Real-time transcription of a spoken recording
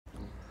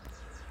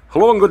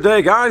Hello and good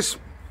day, guys.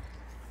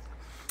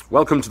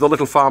 Welcome to the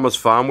Little Farmer's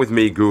Farm with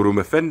me, Guru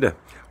Mafinda.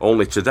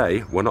 Only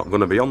today, we're not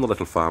going to be on the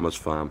Little Farmer's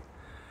Farm.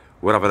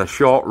 We're having a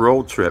short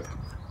road trip.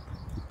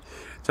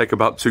 Take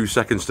about 2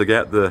 seconds to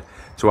get there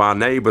to our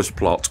neighbour's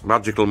plot,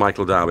 Magical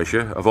Michael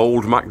Derbyshire, of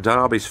Old Mac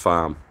Darby's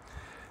farm.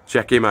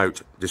 Check him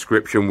out.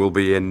 Description will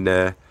be in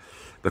the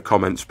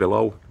comments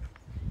below.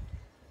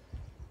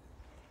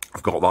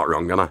 I've got that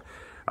wrong, haven't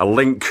I? A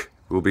link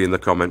will be in the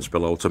comments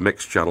below to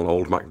Mick's channel,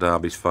 Old Mac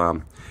Darby's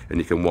farm, and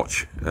you can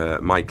watch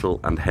Michael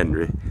and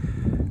Henry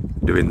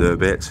doing their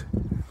bit.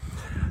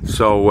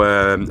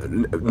 So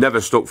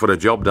never stuck for a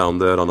job down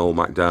there on Old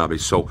Mac Darby,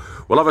 so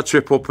we'll have a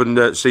trip up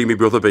and see my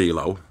brother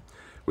Beelo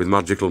with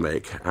Magical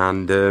Mick,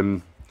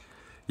 and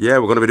yeah,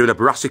 we're going to be doing a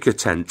brassica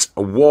tent,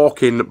 a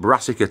walk-in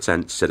brassica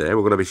tent today.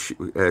 We're going to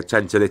be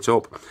tenting it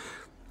up.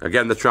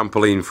 Again, the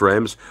trampoline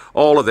frames,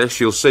 all of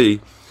this you'll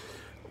see.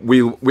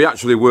 We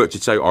actually worked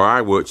it out, or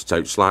I worked it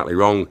out slightly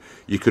wrong.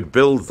 You could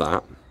build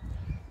that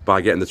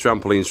by getting the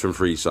trampolines from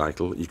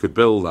Freecycle. You could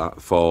build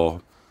that for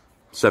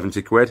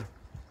 70 quid,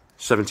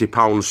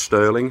 £70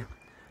 sterling.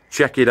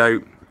 Check it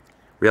out.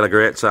 We had a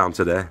great time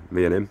today,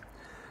 me and him.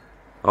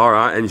 All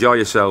right, enjoy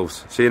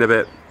yourselves. See you in a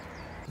bit.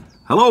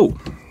 Hello.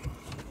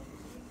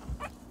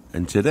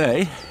 And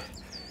today,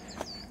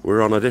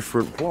 we're on a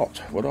different plot.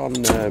 We're on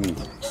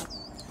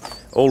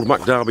Old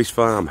Mac Darby's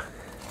farm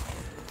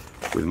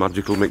with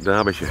Magical Mick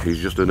Derbyshire. He's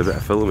just doing a bit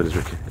of filming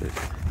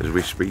as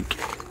we speak.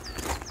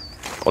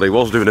 Or he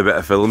was doing a bit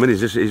of filming, he's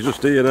just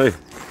here now.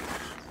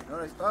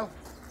 Alright, pal.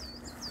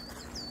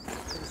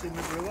 Have you seen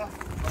my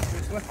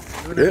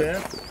brother? Yeah.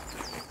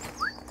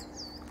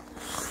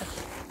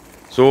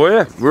 So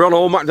yeah, we're on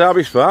Old Mac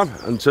Darby's farm,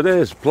 and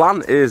today's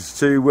plan is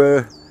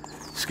to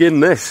skin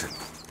this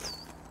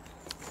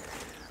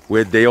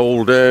with the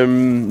old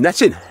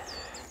netting,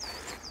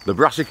 the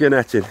brassica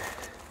netting.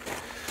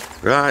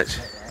 Right.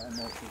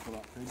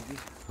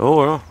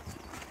 Oh yeah.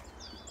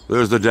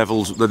 There's the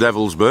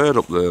devil's bird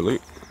up there,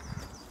 look.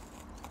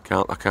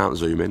 I can't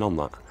zoom in on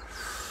that.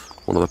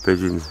 One of the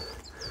pigeons.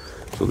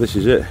 So this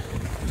is it,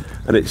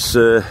 and it's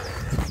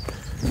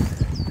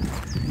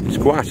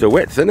quite a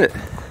width, isn't it?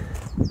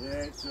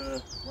 Yeah, it's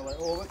well,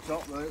 over the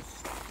top there,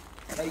 it's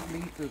 8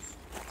 metres.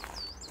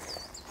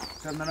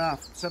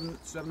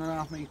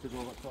 7.5 metres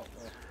over the top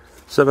there.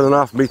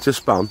 7.5 metre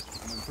span. And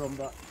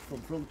then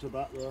from front to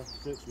back there,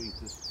 6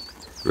 metres.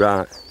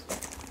 Right.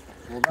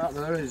 Well, that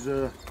there is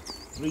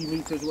 3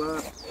 metres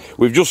wide.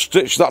 We've just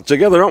stitched that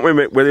together, haven't we,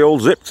 Mick, with the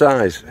old zip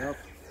ties? Yep.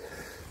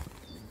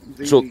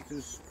 3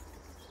 metres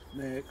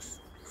makes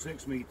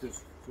 6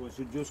 metres. So it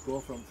should just go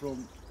from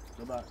front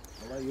to back.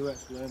 I'll let you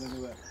explain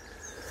anyway.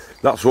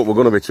 That's what we're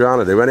going to be trying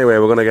to do anyway.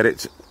 We're going to get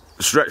it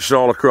stretched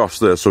all across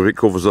there so it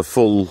covers the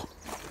full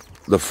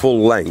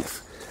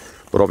length.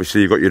 But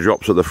obviously you've got your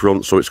drops at the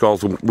front, so it's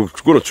called. We're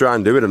going to try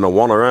and do it in a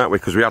one, aren't we?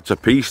 Because we had to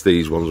piece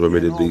these ones when we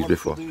did these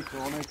before.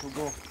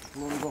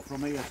 We'll only go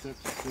from here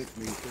 6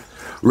 metres.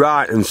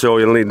 Right, and so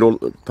you'll need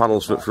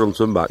panels at front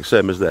and back,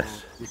 same as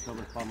this. Just have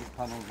the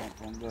panels on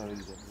from there,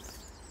 isn't it?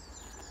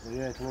 So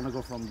yeah, it'll only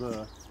go from there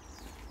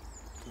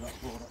to that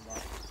floor at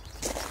back.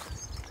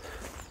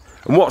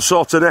 And what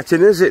sort of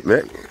netting is it,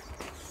 Mick?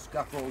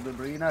 Scaffold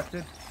debris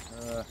netting.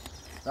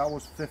 That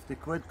was 50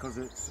 quid because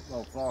it's,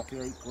 well,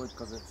 48 quid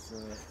because it's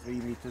 3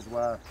 metres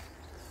wide.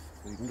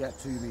 So you can get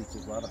 2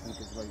 metres wide, I think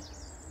it's like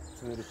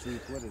 32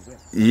 quid, is it?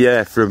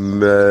 Yeah,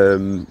 from,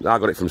 I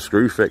got it from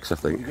Screwfix, I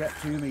think. You get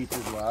 2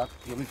 metres wide.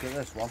 You look at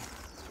this one.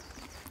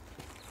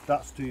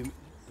 That's 2,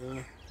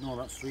 no,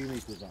 that's 3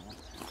 metres that one.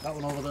 That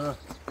one over there,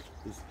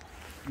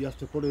 you have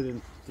to put it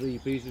in 3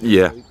 pieces.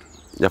 Yeah, you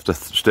have to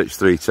stitch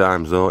 3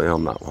 times, don't you,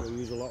 on that one? So you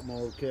use a lot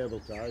more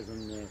cable ties,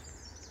 and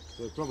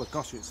so it probably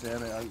costs you the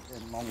same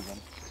in long run.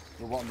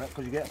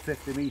 Because you get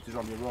 50 metres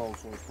on your roll,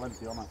 so it's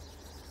plenty on it.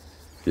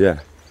 Yeah.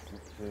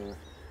 But, yeah.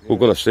 We're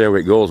going to see how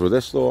it goes with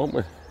this though, aren't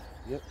we?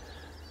 Yep.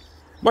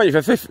 Mate,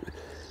 for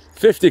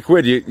 50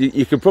 quid,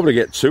 you could probably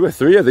get 2 or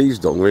 3 of these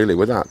done, really,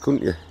 with that,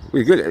 couldn't you?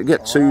 Well, you could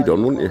get 2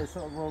 done, wouldn't you?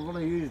 We've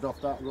only used off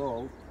that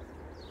roll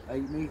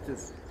 8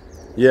 metres.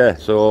 Yeah,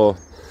 so...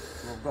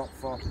 We've got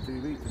 42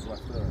 metres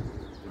left there,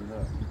 in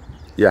there.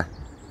 Yeah.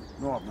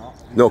 No, I've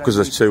not. No, because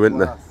there's 2 in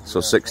there, so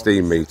yeah,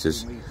 16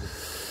 metres.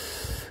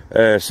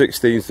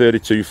 16,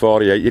 32,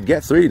 48, you'd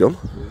get 3 done,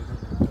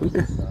 wouldn't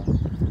you?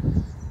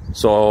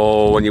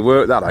 So when you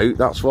work that out,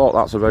 that's what,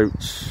 that's about,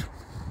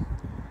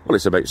 well,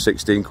 it's about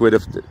 16 quid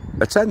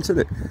a tent, isn't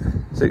it?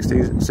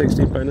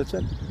 16 pound a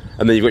tent.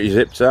 And then you've got your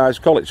zip ties,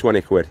 call it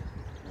 20 quid.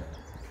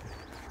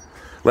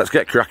 Let's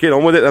get cracking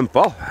on with it then,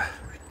 pal.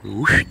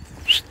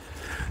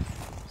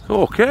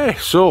 Okay,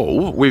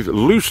 so we've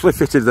loosely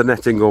fitted the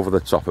netting over the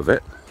top of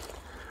it.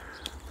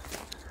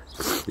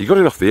 You got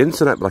it off the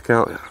internet, but I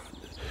can't.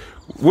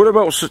 What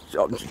about,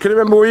 can you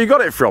remember where you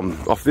got it from?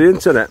 Off the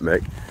internet,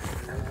 Mick?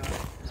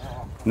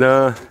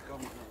 No.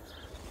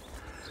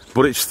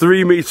 But it's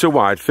 3 metre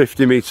wide,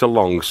 50 metre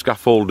long,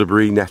 scaffold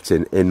debris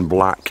netting in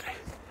black.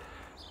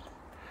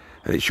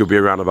 And it should be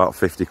around about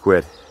 50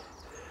 quid.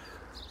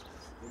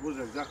 It was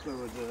exactly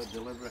with the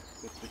delivery,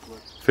 50 quid.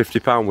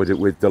 £50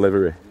 with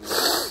delivery. Yeah.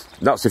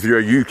 That's if you're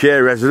a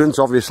UK resident,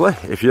 obviously.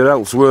 If you're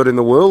elsewhere in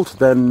the world,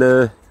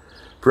 then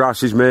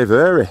prices may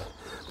vary.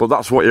 But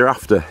that's what you're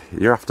after.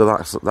 You're after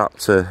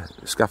that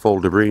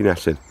scaffold debris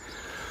netting.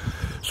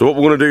 So what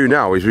we're going to do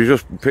now is we've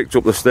just picked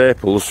up the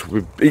staples.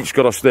 We've each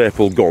got a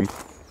staple gun.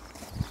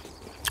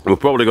 We're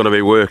probably going to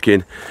be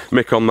working,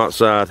 Mick on that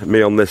side,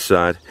 me on this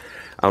side,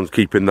 and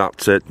keeping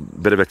that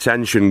bit of a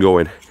tension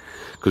going,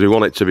 because we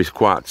want it to be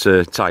quite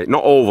tight.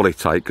 Not overly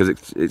tight, because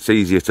it's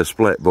easier to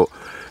split, but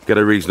get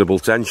a reasonable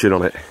tension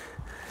on it.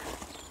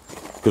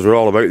 Because we're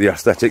all about the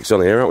aesthetics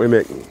on here, aren't we,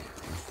 Mick?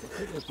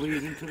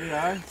 Pleasing to the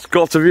eye. It's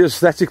got to be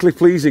aesthetically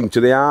pleasing to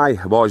the eye,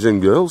 boys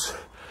and girls.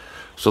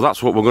 So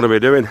that's what we're going to be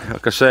doing.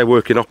 Like I say,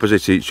 working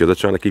opposite each other,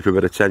 trying to keep a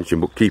bit of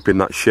tension, but keeping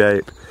that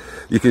shape.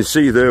 You can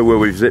see there where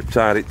we've zip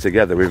tied it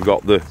together, we've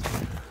got the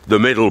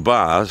middle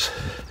bars.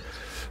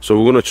 So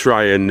we're going to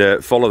try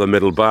and follow the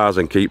middle bars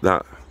and keep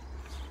that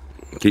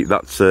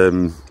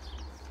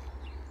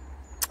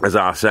as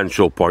our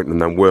central point,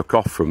 and then work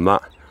off from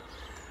that.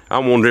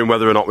 I'm wondering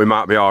whether or not we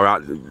might be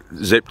alright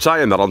zip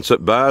tying that onto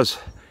bars,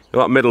 you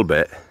know, that middle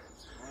bit. Oh,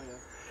 yeah.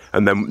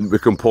 And then we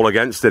can pull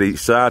against it each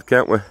side,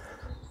 can't we?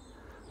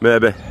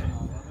 Maybe.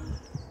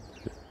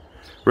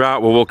 Right,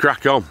 well, we'll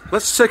crack on.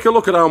 Let's take a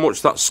look at how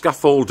much that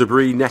scaffold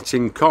debris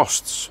netting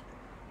costs.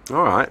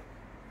 Alright.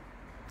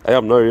 I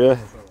have no idea.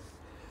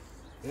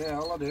 Yeah,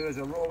 all I do is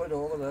I roll it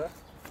over there.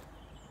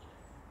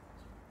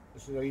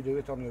 This is how you do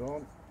it on your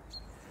own.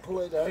 Pull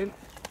it down.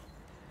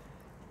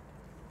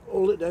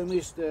 Hold it down with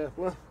your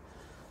stapler.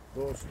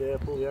 Don't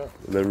staple, yeah.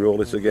 And then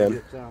roll it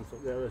again.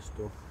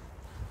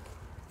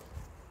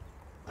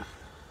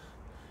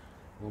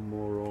 One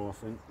more roll, I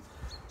think.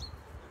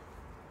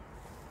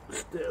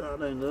 Stick that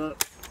down there,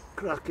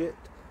 crack it,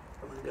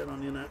 and then get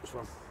on your next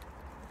one.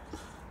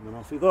 And then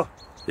off you go.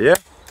 Yeah.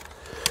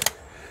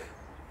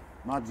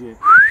 Magic.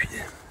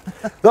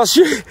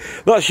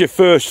 That's your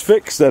first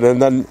fix then,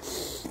 and then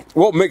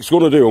what Mick's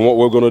going to do and what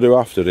we're going to do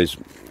after is,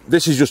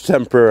 this is just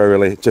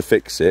temporarily to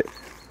fix it,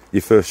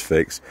 your first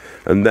fix,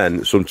 and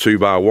then some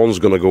 2x1's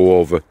going to go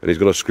over, and he's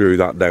going to screw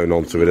that down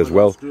onto it as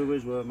well. Screw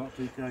is where not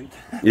too tight.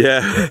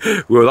 Yeah,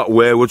 where that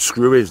wayward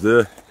screw is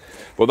there.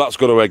 But that's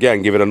going to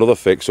again give it another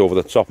fix over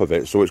the top of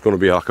it, so it's going to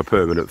be like a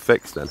permanent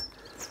fix then.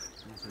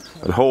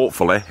 And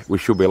hopefully we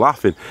should be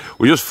laughing.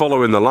 We're just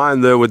following the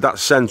line there with that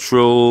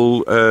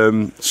central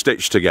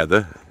stitch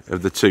together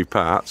of the two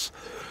parts.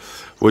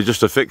 We're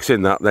just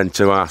affixing that then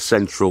to our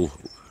central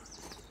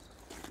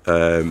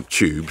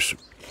tubes.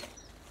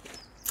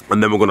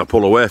 And then we're going to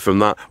pull away from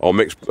that, or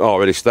Mick's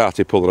already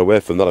started pulling away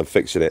from that and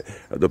fixing it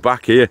at the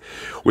back here.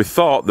 We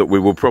thought that we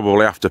would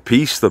probably have to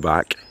piece the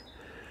back,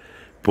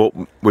 but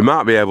we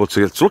might be able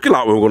to, it's looking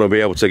like we're going to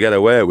be able to get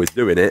away with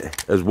doing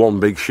it as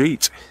one big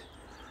sheet.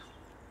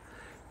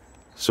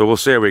 So we'll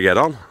see how we get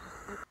on.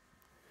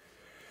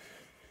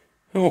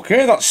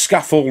 Okay, that's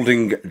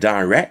scaffolding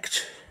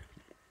direct.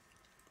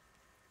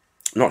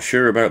 Not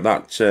sure about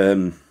that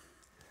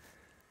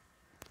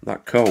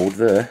that code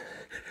there.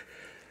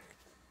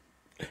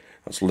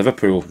 That's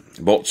Liverpool.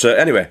 But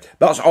anyway,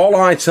 that's all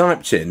I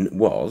typed in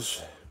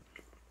was,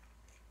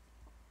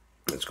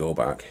 let's go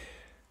back.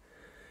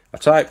 I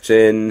typed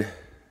in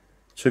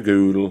to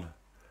Google.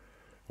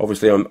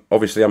 Obviously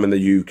I'm in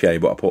the UK,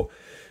 but I put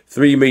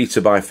 3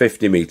 metre by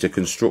 50 metre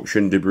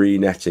construction debris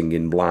netting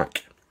in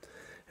black,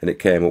 and it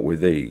came up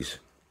with these.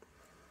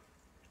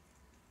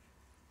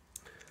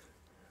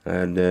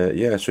 And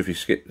yeah, so if you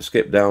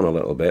skip down a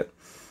little bit,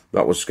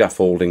 that was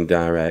scaffolding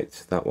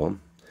direct, that one.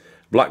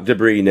 Black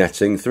debris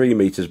netting, 3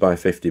 metres by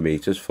 50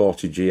 metres,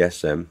 40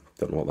 GSM,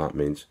 don't know what that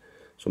means.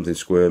 Something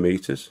square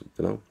metres,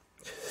 don't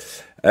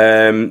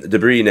know.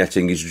 Debris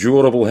netting is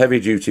durable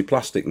heavy-duty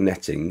plastic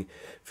netting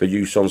for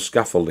use on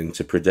scaffolding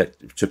to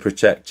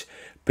protect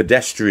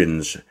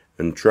pedestrians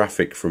and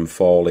traffic from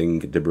falling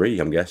debris,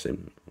 I'm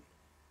guessing.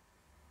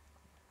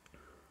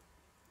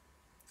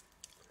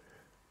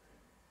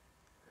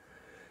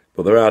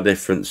 But there are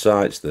different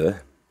sites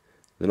there.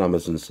 There's an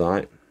Amazon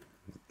site.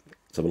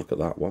 Let's have a look at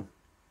that one.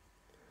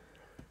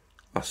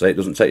 I say it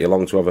doesn't take you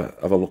long to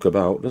have a look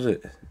about, does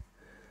it?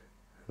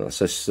 That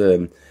says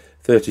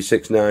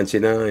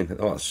 $36.99.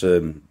 Oh, that's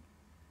 2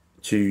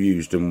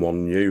 used and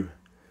 1 new.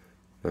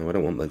 No, I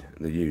don't want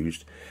the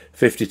used.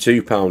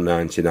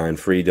 £52.99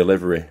 free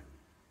delivery.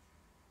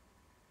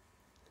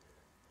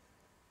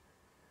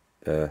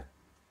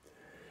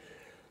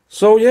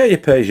 So yeah, you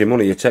pays your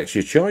money, you takes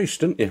your choice,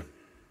 don't you?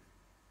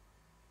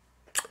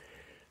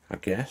 I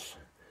guess.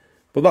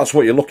 But that's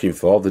what you're looking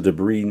for, the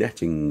debris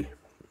netting.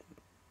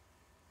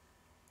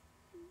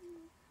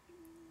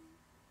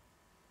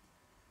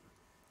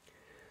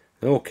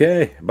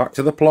 Okay, back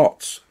to the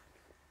plots.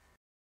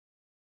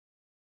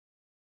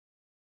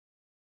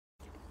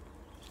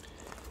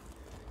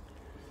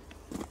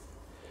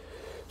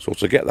 So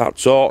to get that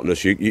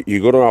tautness,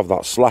 you're going to have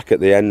that slack at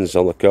the ends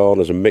on the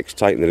corners, and Mick's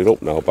tightening it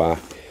up now by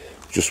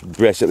just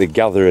basically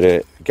gathering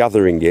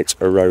it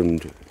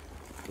around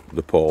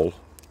the pole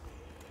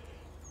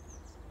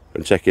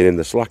and taking in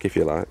the slack, if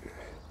you like.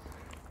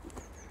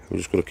 We're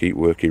just going to keep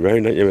working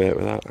round, aren't you, mate,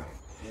 with that?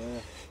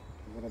 Yeah,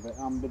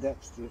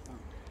 ambidextrous.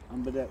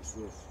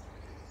 Ambidextrous.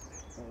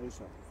 What is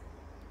that?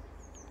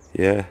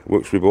 Yeah,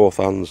 works with both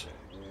hands.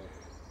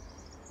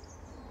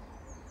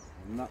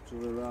 I'm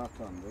naturally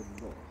right-handed,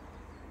 but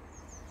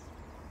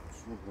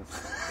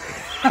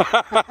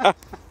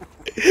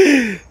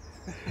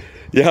struggling.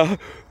 Yeah,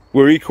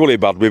 we're equally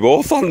bad with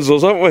both hands,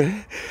 us, aren't we? My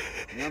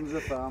hands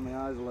are far, my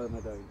eyes let me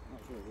down.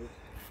 That's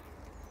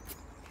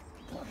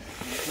what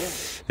it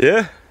is.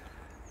 Yeah.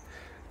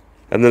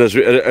 And then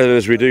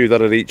as we do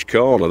that at each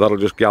corner, that'll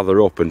just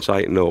gather up and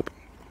tighten up.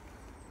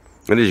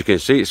 And as you can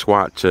see, it's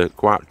quite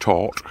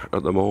taut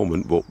at the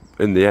moment, but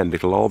in the end,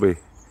 it'll all be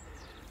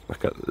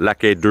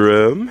like a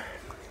drum.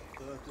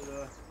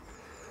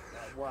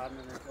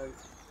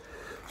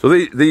 So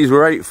these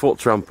were 8-foot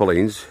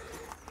trampolines,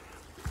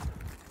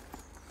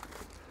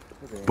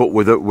 but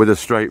with a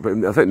straight.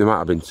 But I think they might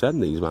have been 10.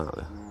 These, might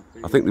they?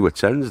 I think they were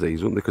 10s.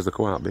 These, weren't they? Because they're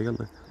quite big, aren't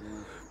they?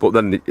 Yeah. But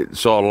then it's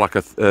sort of like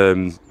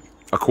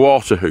a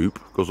quarter hoop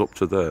goes up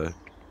to there,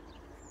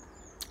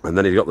 and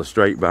then you've got the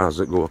straight bars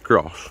that go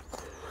across,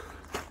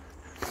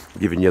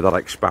 giving you that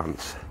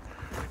expanse.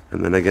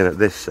 And then again at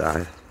this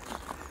side,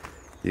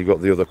 you've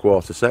got the other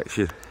quarter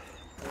section.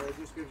 It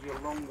just gives you a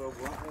longer,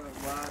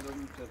 wider,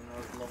 and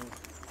as long.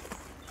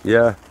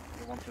 Yeah.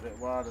 I wanted it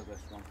wider, this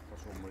one, for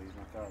some reason,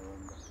 I can't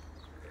remember.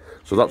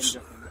 So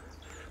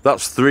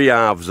that's 3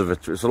 halves of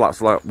it. So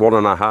that's like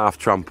 1.5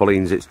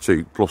 trampolines. It's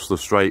 2 plus the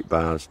straight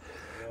bars.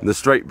 Yeah. And the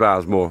straight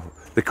bars more.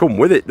 They come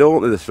with it,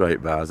 don't they? The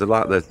straight bars. They're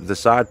like the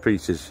side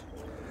pieces,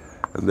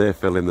 and they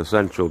fill in the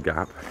central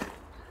gap.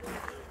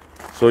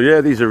 So yeah,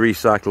 these are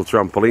recycled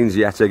trampolines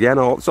yet again.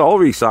 It's all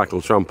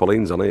recycled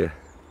trampolines on here.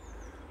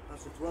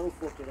 That's a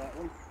 12-footer, that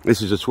one.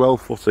 This is a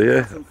 12-footer,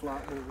 yeah. That's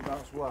flat,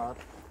 that's wide,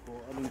 but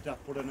I mean,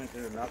 that put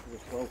anything in that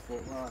because it's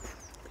 12-foot wide. So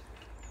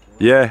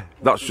yeah,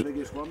 that's the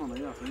biggest one on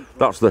here, I think.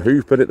 That's the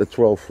hoop, isn't it? The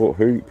 12-foot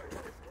hoop.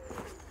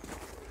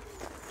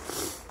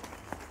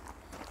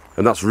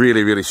 And that's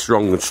really, really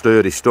strong and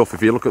sturdy stuff.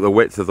 If you look at the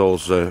width of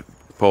those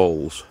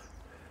poles,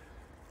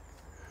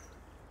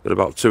 they're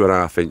about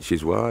 2.5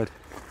 inches wide.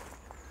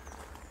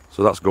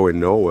 So that's going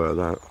nowhere,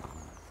 that.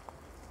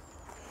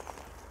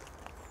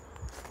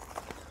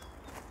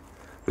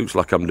 Looks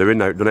like I'm doing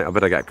now, doesn't it? I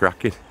better get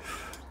cracking.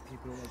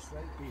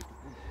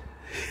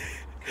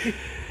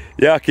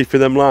 Yeah, keeping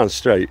them lines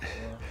straight.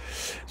 Yeah.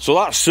 So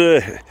that's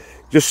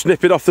just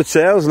snipping off the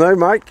tails now,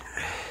 Mike.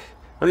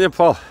 Haven't you,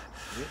 Paul?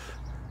 Yeah.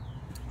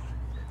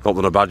 Not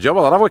done a bad job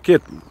of that, have we,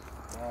 kid?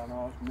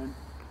 No, it's mint.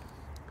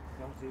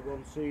 Can't see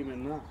one seam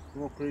in that.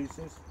 No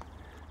creases.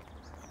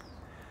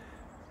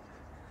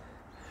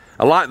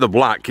 I like the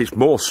black. It's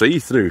more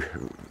see-through,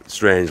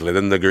 strangely,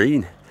 than the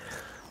green.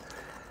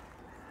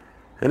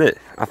 Isn't it?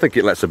 I think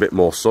it lets a bit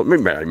more sun.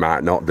 It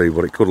might not do,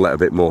 but it could let a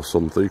bit more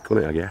sun through,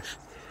 couldn't it, I guess?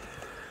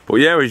 But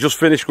yeah, we just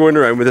finished going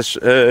around with this,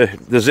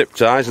 the zip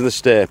ties and the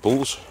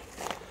staples.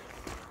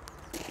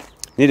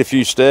 Need a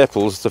few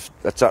staples to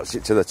attach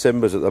it to the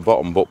timbers at the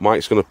bottom, but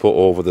Mike's going to put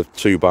over the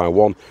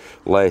 2x1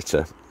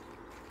 later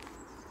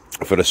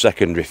for a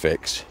secondary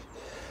fix.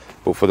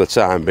 But for the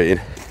time being,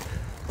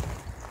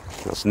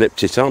 that's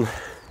nipped it on.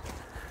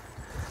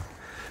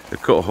 They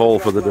cut a hole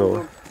for the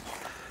door.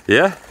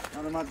 Yeah?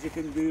 And a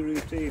magical guru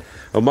team.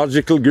 A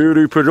magical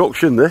guru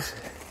production, this.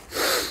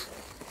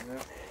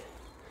 Yeah.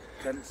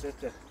 Tent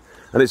City.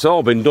 And it's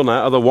all been done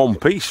out of the one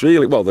piece,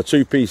 really. Well, the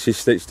 2 pieces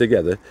stitched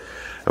together,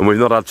 and we've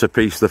not had to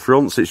piece the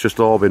fronts. It's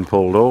just all been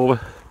pulled over.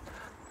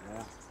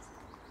 Yeah.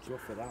 Good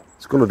for that.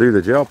 It's going to do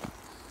the job.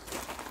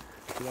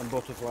 Get them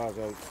butterflies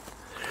out.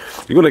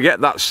 You're going to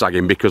get that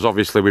sagging because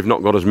obviously we've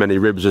not got as many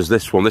ribs as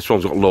this one. This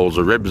one's got loads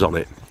of ribs on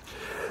it,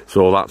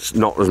 so that's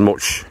not as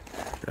much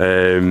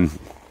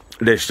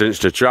distance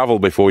to travel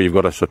before you've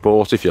got a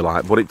support, if you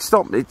like. But it's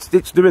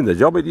doing the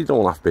job. You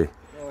don't have to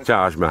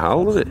charge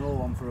mahal, does it? No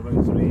one for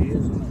about 3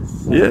 years, isn't it?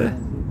 Yeah.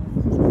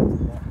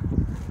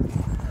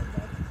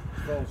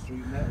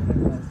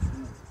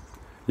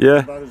 Yeah.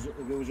 If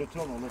it was a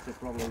tunnel, it would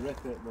probably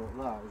rip it, but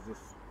that was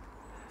just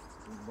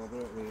doesn't bother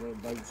it really.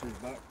 It bounces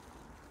back.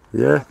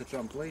 Yeah. Like a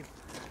trampoline.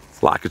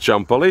 Like a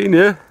trampoline,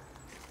 yeah.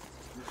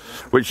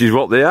 Which is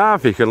what they are.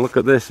 If you can look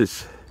at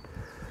this,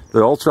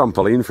 they're all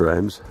trampoline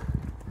frames.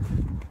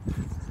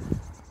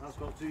 That's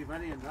got too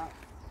many in that.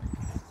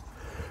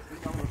 I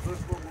think that was the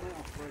first one,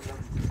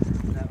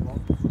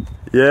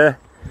 wasn't it? Yeah.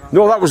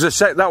 No, that was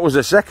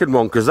the second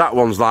one, because that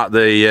one's like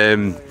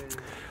the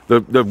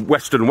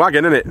Western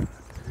wagon, isn't it? Yeah,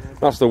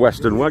 that's the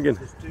Western wagon.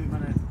 There's too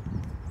many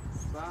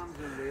spans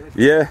in really.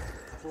 Yeah.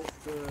 But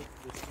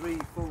there's 3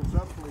 full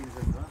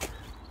trampolines in there.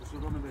 This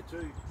would only be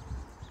 2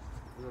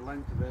 for the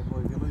length of it, but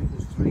if you look,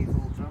 there's 3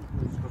 full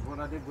trampolines. Because what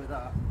I did with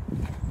that,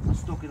 I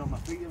stuck it on my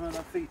feet. You know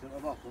that feet at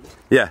the bottom?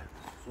 Yeah.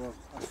 So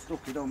I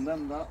stuck it on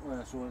them that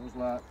way, so it was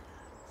like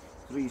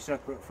 3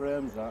 separate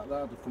frames. That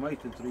had to come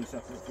out in 3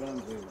 separate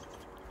frames really.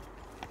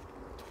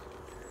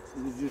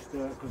 It was just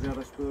because they had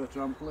a spur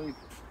trampoline.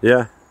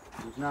 Yeah.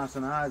 It's nice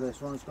and high, this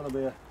one. It's going to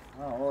be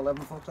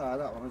 11 foot high,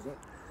 that one, is it?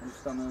 I'm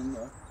standing in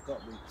there. It's got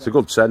to be 10. It's a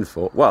good 10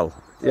 foot. Well,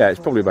 yeah, it's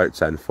probably about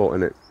 10 foot,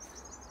 isn't it?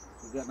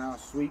 We get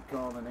nice sweet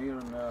corn in here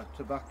and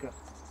tobacco.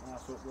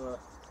 Nice up there.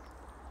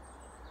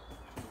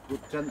 Good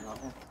tent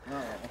that one.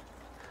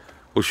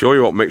 We'll show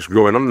you what Mick's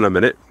growing on in a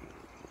minute.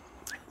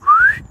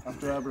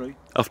 After our brew.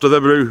 After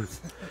the brew.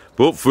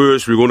 But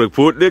first we're going to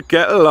put the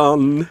kettle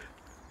on.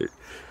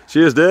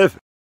 Cheers, Dave.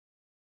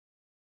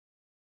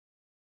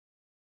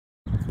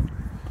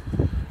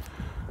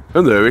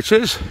 And there it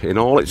is, in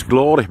all its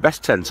glory.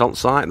 Best tent on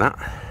site, that.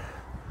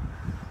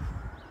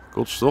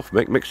 Good stuff.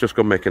 Mick's just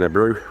gone making a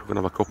brew. We're going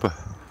to have a cuppa.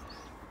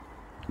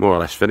 More or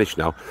less finished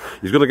now.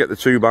 He's going to get the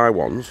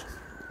 2x1s,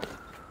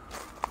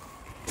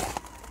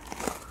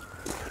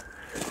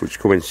 which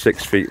come in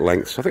 6 feet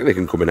lengths. I think they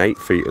can come in 8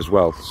 feet as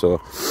well. So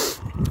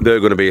they're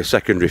going to be a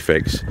secondary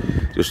fix,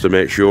 just to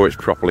make sure it's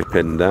properly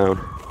pinned down.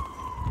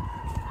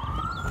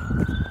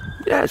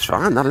 Yeah, it's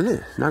fine, that, isn't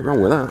it? Nothing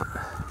wrong with that.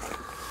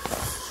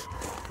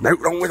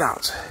 Nothing wrong with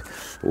that.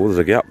 Oh, there's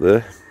a gap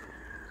there.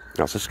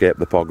 That's escaped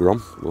the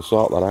pogrom. We'll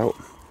sort that out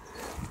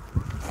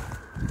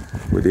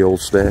with the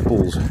old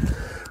staples.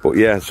 But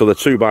yeah, so the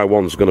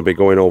 2x1's going to be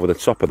going over the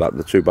top of that,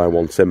 the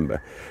 2x1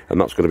 timber, and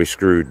that's going to be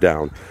screwed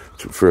down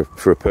for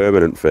a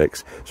permanent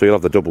fix. So you'll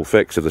have the double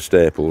fix of the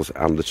staples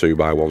and the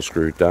 2x1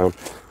 screwed down,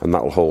 and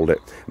that'll hold it.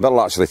 That'll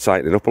actually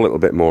tighten it up a little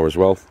bit more as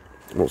well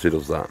once he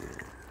does that.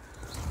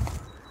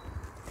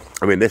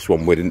 I mean, this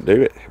one we didn't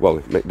do it. Well,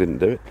 Mick didn't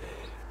do it.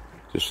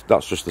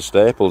 That's just the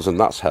staples, and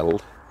that's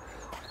held.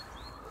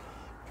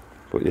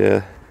 But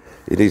yeah,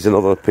 he needs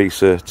another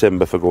piece of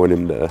timber for going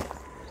in there.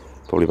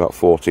 Probably about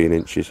 14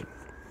 inches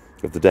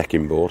of the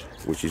decking board,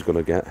 which he's going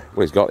to get.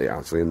 Well, he's got it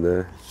actually in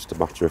there. It's just a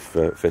matter of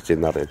fitting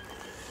that in.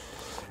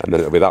 And then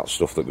it'll be that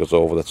stuff that goes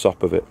over the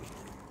top of it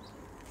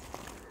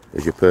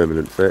as your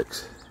permanent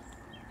fix.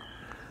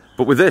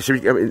 But with this, I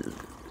mean,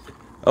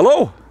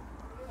 hello?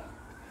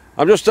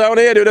 I'm just down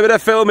here doing a bit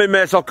of filming,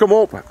 mate. I'll come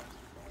up.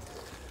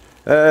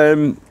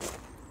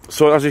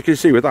 So as you can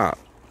see with that,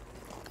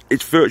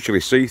 it's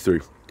virtually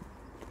see-through.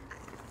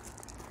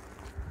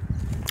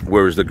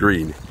 Whereas the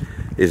green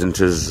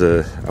isn't as,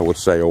 I would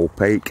say,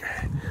 opaque.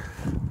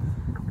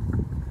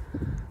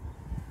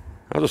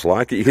 I just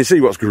like it. You can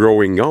see what's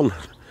growing on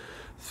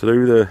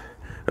through the...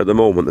 At the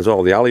moment, there's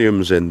all the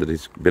alliums in that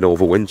he's been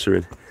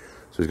overwintering.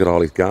 So he's got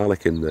all his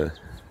garlic in there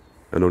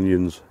and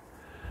onions.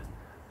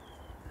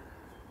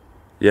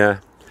 Yeah,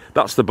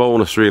 that's the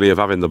bonus really of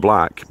having the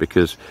black,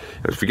 because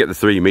if you get the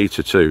 3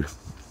 metre too,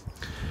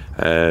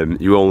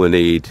 you only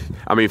need...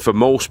 I mean, for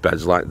most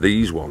beds like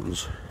these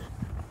ones,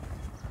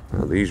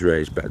 these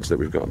raised beds that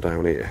we've got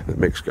down here, that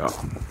Mick's got,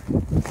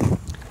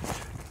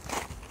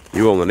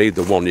 you only need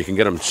the one. You can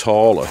get them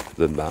taller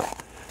than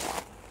that,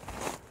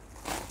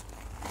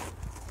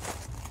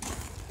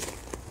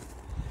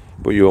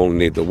 but you only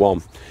need the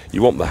one.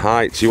 You want the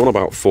height, so you want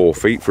about 4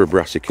 feet for a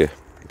brassica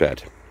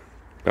bed,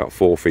 about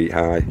 4 feet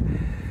high,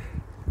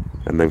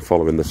 and then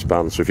following the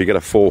span. So if you get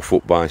a 4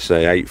 foot by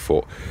say 8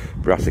 foot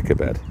brassica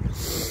bed,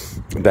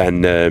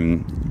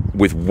 then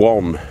with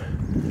one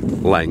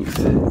length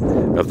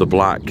of the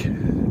black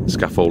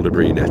scaffold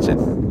debris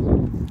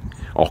netting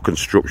or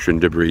construction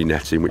debris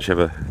netting,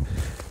 whichever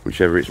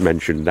it's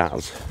mentioned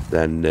as,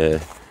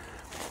 then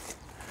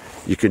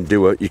you can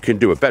do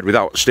a bed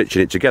without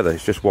stitching it together.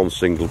 It's just one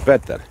single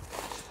bed then,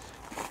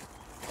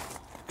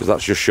 because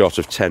that's just short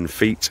of 10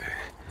 feet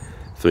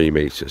 3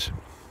 metres,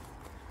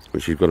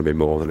 which is going to be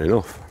more than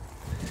enough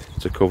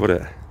to cover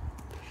it.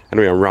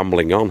 Anyway, I'm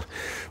rambling on,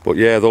 but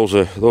yeah, those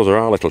are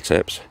our little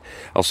tips.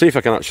 I'll see if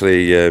I can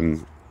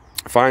actually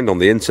find on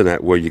the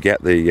internet where you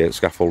get the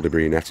scaffold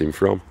debris netting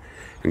from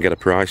and get a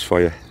price for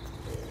you.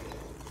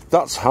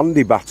 That's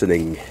handy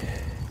battening,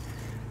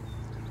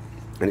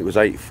 and it was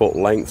 8 foot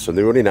lengths, and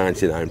they were only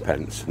 99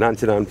 pence.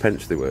 99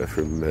 pence they were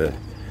from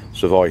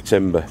Savoy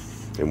Timber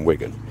in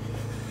Wigan,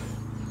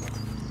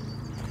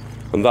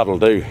 and that'll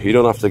do. You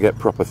don't have to get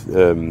proper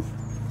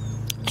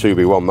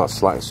 2x1.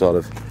 That's like sort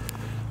of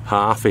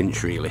 ½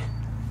 inch really,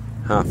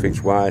 ½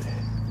 inch wide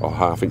or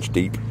 ½ inch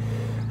deep,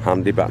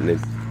 handy battening,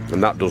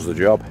 and that does the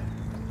job.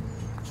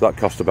 So that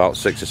cost about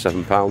 £6 or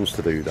 £7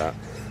 to do that.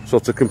 So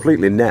to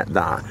completely net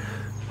that,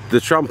 the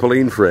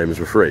trampoline frames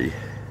were free,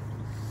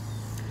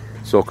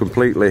 so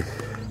completely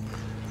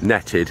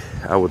netted,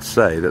 I would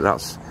say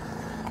it's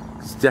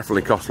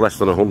definitely cost less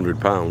than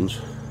 £100.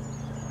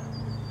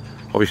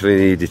 Obviously you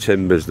need your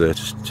timbers there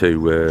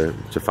to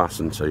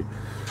fasten to,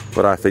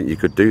 but I think you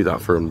could do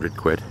that for 100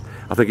 quid.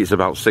 I think it's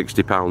about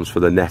 £60 for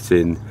the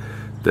netting,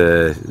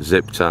 the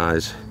zip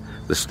ties,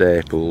 the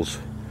staples,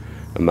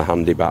 and the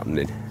handy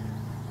battening.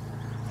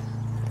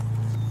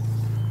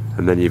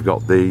 And then you've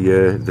got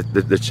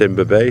the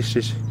timber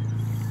bases.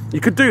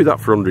 You could do that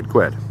for 100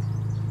 quid.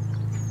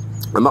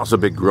 And that's a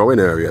big growing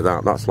area,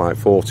 that's like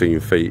 14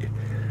 feet.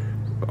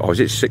 Or is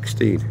it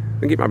 16? I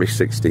think it might be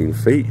 16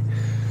 feet.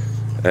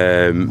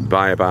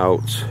 By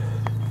about,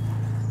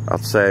 I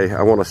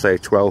want to say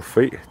 12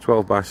 feet,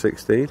 12 by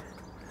 16.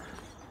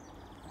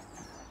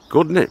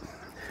 Good, isn't it?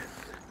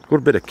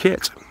 Good bit of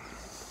kit.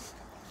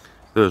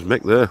 There's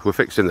Mick there. We're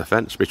fixing the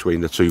fence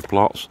between the two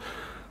plots.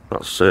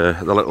 That's the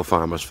little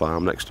farmer's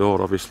farm next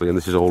door, obviously, and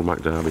this is old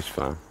MacDarby's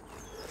farm.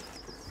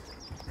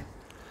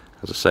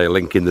 As I say,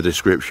 link in the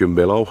description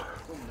below.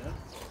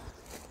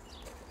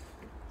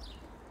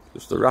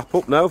 Just to wrap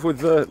up now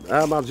with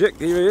our magic.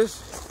 Here he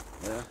is.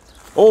 Yeah.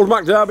 Old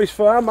McDerby's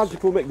farm,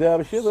 magical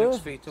McDerbyshire there.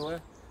 6 feet away.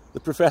 The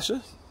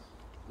professor.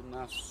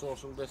 Nice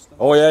social distance.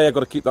 Oh yeah, got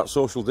to keep that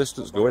social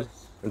distance going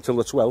until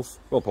the 12th.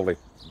 Well, probably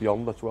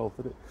beyond the 12th,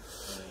 isn't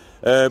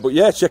it? But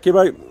yeah, check him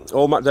out.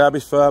 Old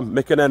McDerby's farm,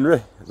 Mick and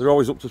Henry. They're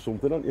always up to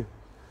something, aren't you?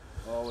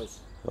 Always.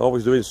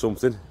 Always doing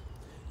something.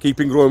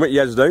 Keeping growing with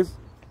your heads down.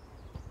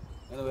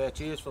 Anyway,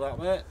 cheers for that,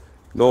 mate.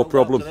 No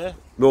problem.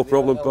 No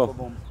problem,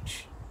 pal.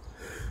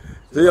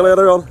 See See you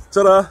later on.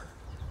 Ta-da.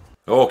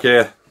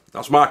 Okay,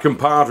 that's my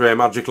compadre,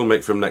 Magical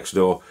Mick from next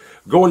door.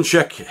 Go and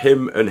check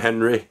him and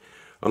Henry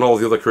and all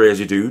the other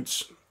crazy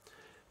dudes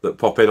that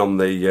pop in on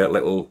the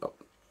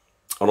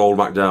on Old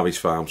McDerby's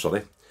farm,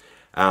 sorry.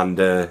 And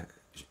go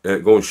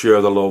and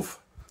share the love.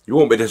 You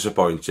won't be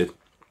disappointed.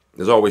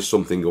 There's always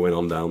something going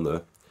on down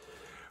there.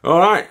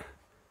 Alright,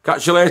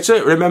 catch you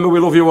later. Remember, we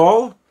love you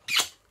all.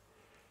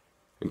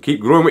 And keep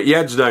growing with your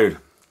heads down.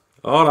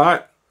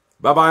 Alright,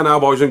 bye-bye now,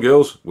 boys and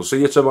girls. We'll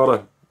see you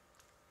tomorrow.